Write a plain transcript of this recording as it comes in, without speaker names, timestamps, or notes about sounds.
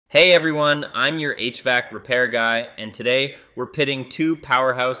Hey everyone, I'm your HVAC repair guy, and today we're pitting two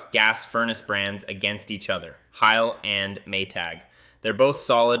powerhouse gas furnace brands against each other, Heil and Maytag. They're both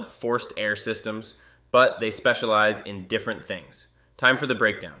solid forced air systems, but they specialize in different things. Time for the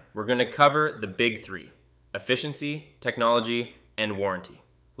breakdown. We're going to cover the big three: efficiency, technology, and warranty.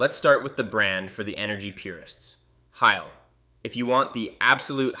 Let's start with the brand for the energy purists, Heil. If you want the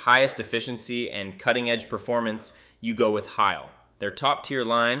absolute highest efficiency and cutting-edge performance, you go with Heil. Their top-tier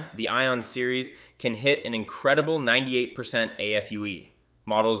line, the Ion series, can hit an incredible 98% AFUE,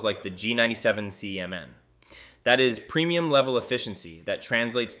 models like the G97CMN. That is premium-level efficiency that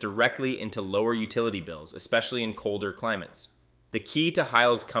translates directly into lower utility bills, especially in colder climates. The key to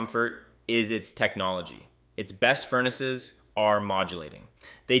Heil's comfort is its technology. Its best furnaces are modulating.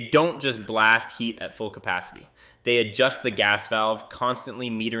 They don't just blast heat at full capacity. They adjust the gas valve, constantly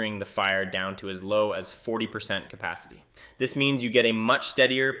metering the fire down to as low as 40% capacity. This means you get a much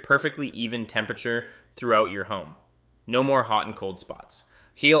steadier, perfectly even temperature throughout your home. No more hot and cold spots.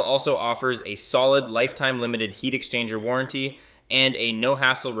 Heil also offers a solid lifetime limited heat exchanger warranty and a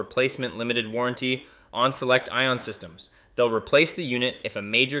no-hassle replacement limited warranty on select Ion systems. They'll replace the unit if a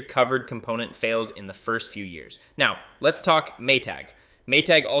major covered component fails in the first few years. Now, let's talk Maytag.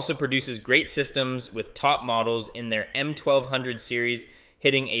 Maytag also produces great systems with top models in their M1200 series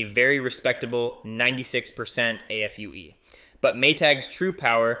hitting a very respectable 96% AFUE. But Maytag's true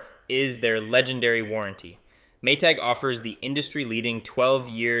power is their legendary warranty. Maytag offers the industry-leading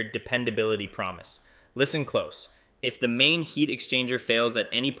 12-year Dependability Promise. Listen close. If the main heat exchanger fails at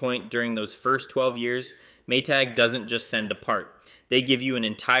any point during those first 12 years, Maytag doesn't just send a part. They give you an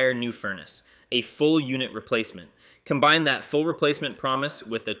entire new furnace, a full unit replacement. Combine that full replacement promise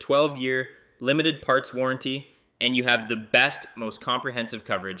with a 12-year limited parts warranty, and you have the best, most comprehensive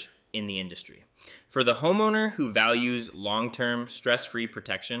coverage in the industry. For the homeowner who values long-term, stress-free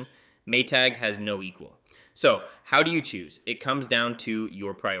protection, Maytag has no equal. So, how do you choose? It comes down to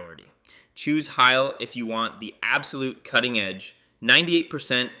your priority. Choose Heil if you want the absolute cutting-edge,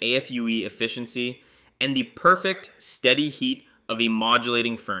 98% AFUE efficiency, and the perfect, steady heat of a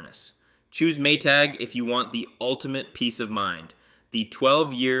modulating furnace. Choose Maytag if you want the ultimate peace of mind, the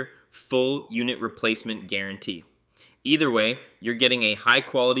 12-year full unit replacement guarantee. Either way, you're getting a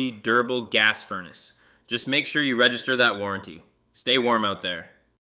high-quality, durable gas furnace. Just make sure you register that warranty. Stay warm out there.